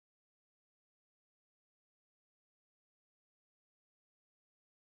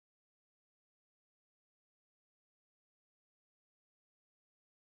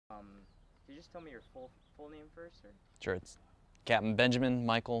Could you just tell me your full name first, sir? Sure, it's Captain Benjamin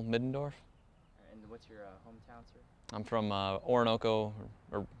Michael Middendorf. And what's your hometown, sir? I'm from Orinoco,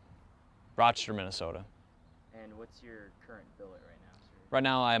 or Rochester, Minnesota. And what's your current billet right now, sir? Right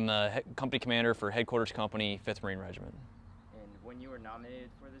now I'm the company commander for Headquarters Company, 5th Marine Regiment. And when you were nominated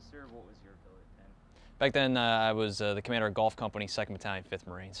for this, sir, what was your billet then? Back then I was the commander of Golf Company, 2nd Battalion, 5th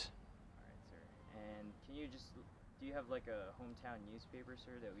Marines. All right, sir. And can you just, do you have like a hometown newspaper,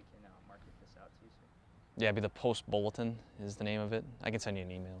 sir, that we can market this out to, sir? Yeah, it'd be the Post Bulletin is the name of it. I can send you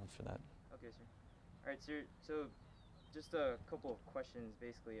an email for that. Okay, sir. All right, sir. So just a couple of questions,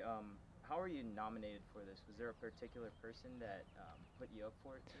 basically. How were you nominated for this? Was there a particular person that put you up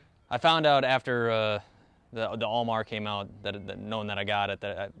for it, sir? I found out after the Almar came out, that knowing that I got it,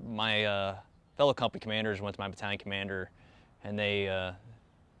 that my fellow company commanders went to my battalion commander, and they're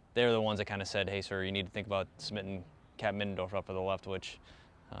the ones that kind of said, "Hey, sir, you need to think about submitting Capt Middendorf up for the Leftwich,"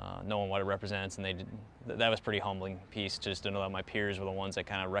 knowing what it represents, and that was a pretty humbling piece, just to know that my peers were the ones that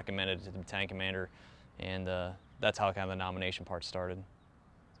kind of recommended it to the battalion commander, and that's how kind of the nomination part started.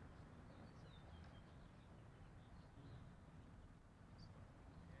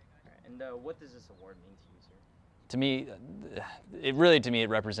 And what does this award mean to you, sir? To me, it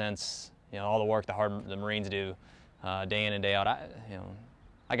represents, all the work the Marines do day in and day out.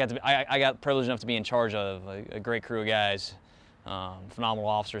 I got privileged enough to be in charge of a great crew of guys, phenomenal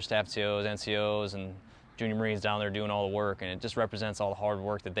officers, staff COs, NCOs, and junior Marines down there doing all the work, and it just represents all the hard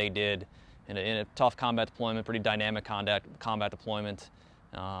work that they did in a tough combat deployment, pretty dynamic combat deployment,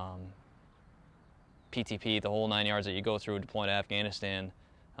 PTP, the whole 9 yards that you go through deploying to Afghanistan.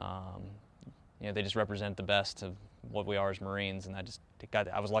 They just represent the best of what we are as Marines, and I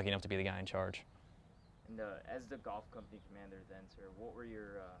was lucky enough to be the guy in charge. And as the golf company commander then, sir, what were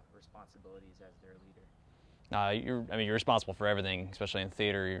your responsibilities as their leader? You're responsible for everything, especially in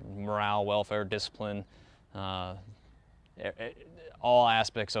theater. Your morale, welfare, discipline, all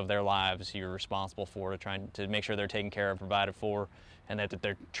aspects of their lives you're responsible for, to make sure they're taken care of, provided for, and that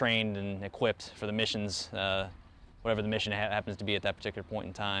they're trained and equipped for the missions, whatever the mission happens to be at that particular point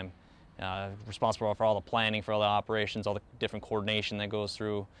in time. Responsible for all the planning, for all the operations, all the different coordination that goes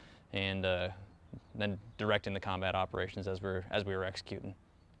through, and then directing the combat operations as we were executing.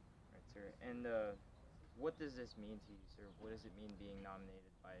 Right, sir. And what does this mean to you, sir? What does it mean being nominated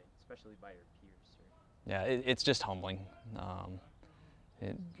especially by your peers, sir? Yeah, it's just humbling.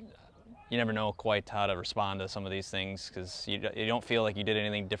 You never know quite how to respond to some of these things, because you don't feel like you did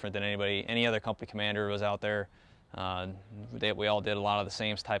anything different than any other company commander was out there. We all did a lot of the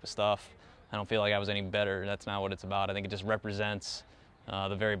same type of stuff. I don't feel like I was any better. That's not what it's about. I think it just represents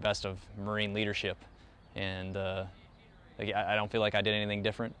the very best of Marine leadership, and I don't feel like I did anything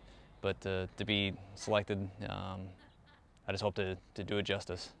different, but to be selected, I just hope to do it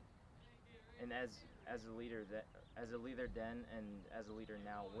justice. And as a leader then and as a leader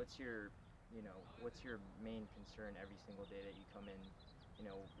now, what's your main concern every single day that you come in?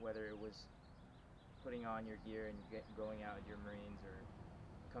 Whether it was putting on your gear and going out with your Marines, or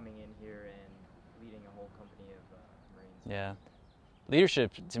coming in here and leading a whole company of Marines? Yeah,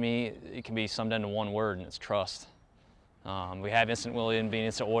 leadership to me, it can be summed into one word, and it's trust. We have instant will and being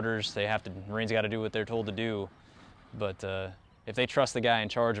instant orders. Marines got to do what they're told to do, but if they trust the guy in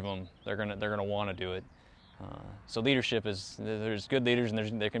charge of them, they're gonna want to do it. So leadership there's good leaders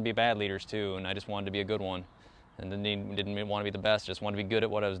and there can be bad leaders too, and I just wanted to be a good one, and didn't want to be the best. Just wanted to be good at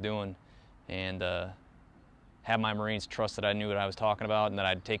what I was doing, and have my Marines trust that I knew what I was talking about and that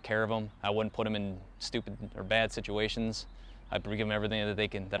I'd take care of them. I wouldn't put them in stupid or bad situations. I'd give them everything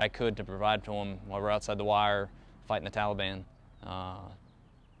that I could to provide to them while we're outside the wire fighting the Taliban.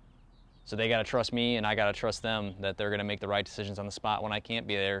 So they got to trust me, and I got to trust them that they're going to make the right decisions on the spot when I can't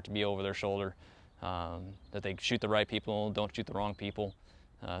be there to be over their shoulder. That they shoot the right people, don't shoot the wrong people.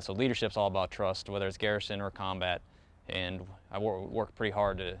 So leadership's all about trust, whether it's garrison or combat. And I worked pretty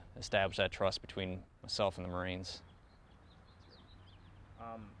hard to establish that trust between myself and the Marines.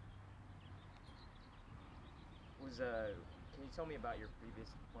 Can you tell me about your previous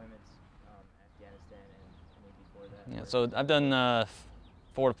deployments, Afghanistan and maybe before that? Yeah, so I've done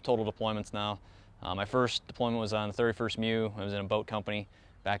 4 total deployments now. My first deployment was on the 31st MU. I was in a boat company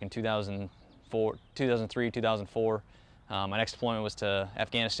back in 2003, 2004. My next deployment was to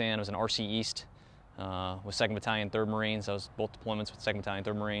Afghanistan. I was in RC East with 2nd Battalion, 3rd Marines. I was both deployments with 2nd Battalion,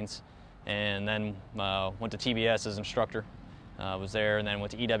 3rd Marines. And then went to TBS as instructor. Was there, and then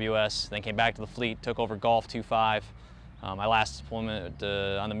went to EWS. Then came back to the fleet, took over Golf 2-5. My last deployment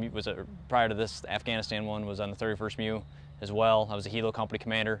prior to this Afghanistan one was on the 31st MU as well. I was a Helo company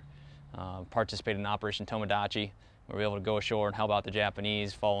commander. Participated in Operation Tomodachi, We were able to go ashore and help out the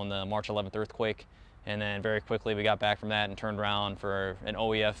Japanese following the March 11th earthquake. And then very quickly we got back from that and turned around for an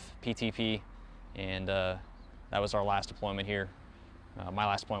OEF PTP. And that was our last deployment here. My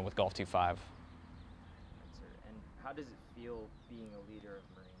last deployment with Gulf 2-5. Right, sir. And how does it feel being a leader of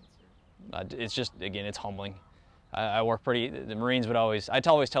Marines, sir? It's just, again, it's humbling. I work pretty, the Marines would always, I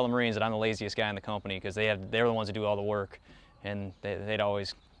always tell the Marines that I'm the laziest guy in the company because they're the ones that do all the work. And they'd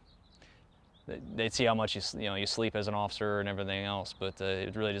see how much you sleep as an officer and everything else, but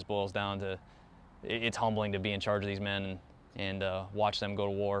it really just boils down to, it's humbling to be in charge of these men and watch them go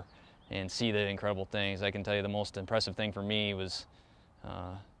to war and see the incredible things. I can tell you the most impressive thing for me was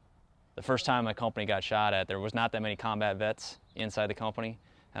the first time my company got shot at. There was not that many combat vets inside the company,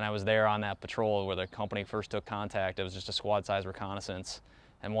 and I was there on that patrol where the company first took contact. It was just a squad-sized reconnaissance,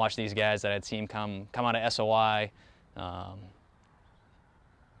 and watched these guys that I'd seen come out of SOI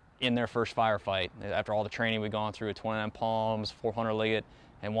in their first firefight. After all the training we'd gone through at 29 Palms, 400 Liggett,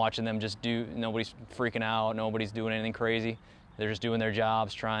 and watching them just do, nobody's freaking out, nobody's doing anything crazy. They're just doing their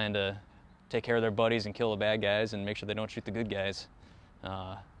jobs, trying to take care of their buddies and kill the bad guys and make sure they don't shoot the good guys.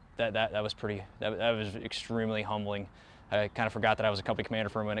 That was extremely humbling. I kind of forgot that I was a company commander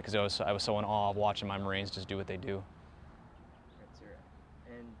for a minute because I was so in awe of watching my Marines just do what they do. Right, sir.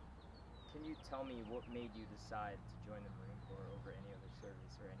 And can you tell me what made you decide to join the Marine Corps over any other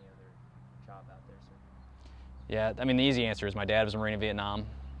service or any other job out there, sir? Yeah, I mean, the easy answer is my dad was a Marine in Vietnam.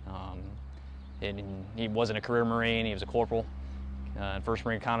 He wasn't a career Marine, he was a corporal in 1st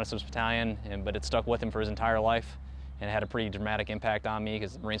Marine Reconnaissance Battalion, but it stuck with him for his entire life. And it had a pretty dramatic impact on me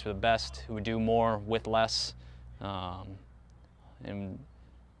because the Marines were the best, who would do more with less. And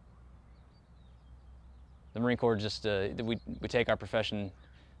the Marine Corps just, we take our profession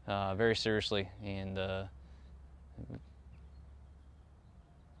very seriously, and a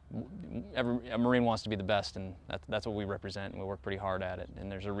Marine wants to be the best, and that's what we represent, and we work pretty hard at it.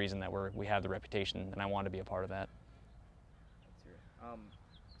 And there's a reason that we have the reputation, and I want to be a part of that.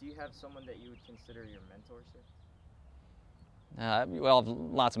 Do you have someone that you would consider your mentor, sir? Well, I have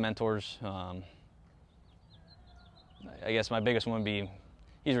lots of mentors. I guess my biggest one would be,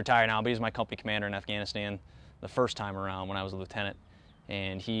 he's retired now, but he was my company commander in Afghanistan the first time around when I was a lieutenant.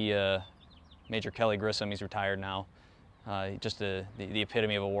 And he, Major Kelly Grissom, he's retired now. Just the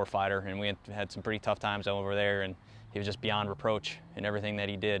epitome of a war fighter, and we had some pretty tough times over there, and he was just beyond reproach in everything that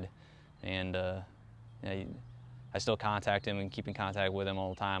he did. And I still contact him and keep in contact with him all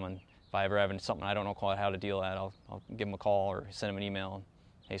the time. And if I ever have something I don't know quite how to deal at, I'll give him a call or send him an email. And,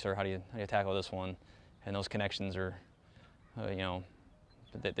 hey, sir, how do you tackle this one? And those connections are,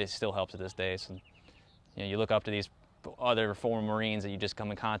 they still help to this day. So, you look up to these other former Marines that you just come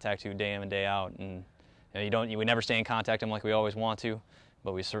in contact to day in and day out, and we never stay in contact with them like we always want to,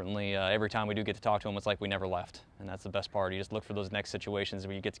 but we certainly, every time we do get to talk to them, it's like we never left, and that's the best part. You just look for those next situations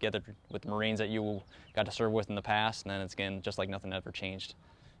where you get together with the Marines that you got to serve with in the past, and then it's, again, just like nothing ever changed.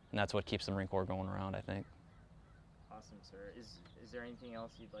 And that's what keeps the Marine Corps going around, I think. Awesome, sir. Is there anything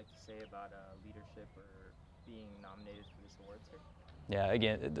else you'd like to say about leadership or being nominated for this award, sir? Yeah,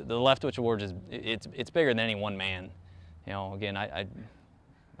 again, the Leftwich Award it's bigger than any one man. Again, I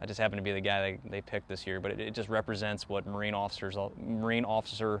just happen to be the guy they picked this year, but it just represents what Marine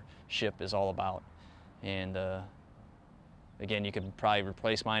officership is all about. And again, you could probably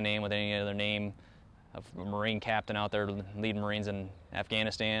replace my name with any other name of a Marine captain out there leading Marines in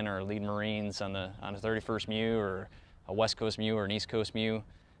Afghanistan, or leading Marines on the 31st MEU, or a West Coast MEU or an East Coast MEU.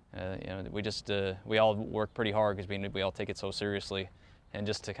 We all work pretty hard because we all take it so seriously, and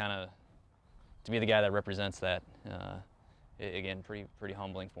just to be the guy that represents that, again, pretty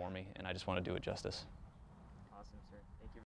humbling for me, and I just want to do it justice.